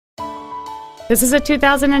This is a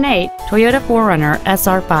 2008 Toyota 4Runner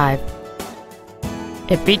SR5.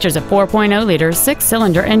 It features a 4.0-liter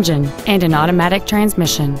six-cylinder engine and an automatic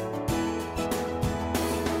transmission.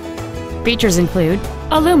 Features include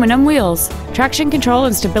aluminum wheels, traction control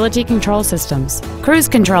and stability control systems, cruise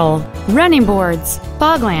control, running boards,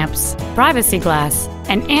 fog lamps, privacy glass,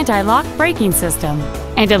 an anti-lock braking system,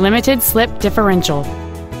 and a limited slip differential.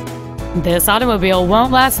 This automobile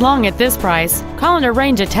won't last long at this price. Call and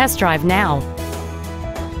arrange a test drive now.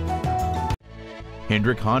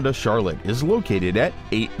 Hendrick Honda Charlotte is located at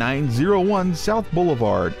 8901 South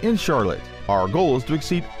Boulevard in Charlotte. Our goal is to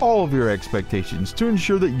exceed all of your expectations to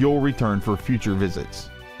ensure that you'll return for future visits.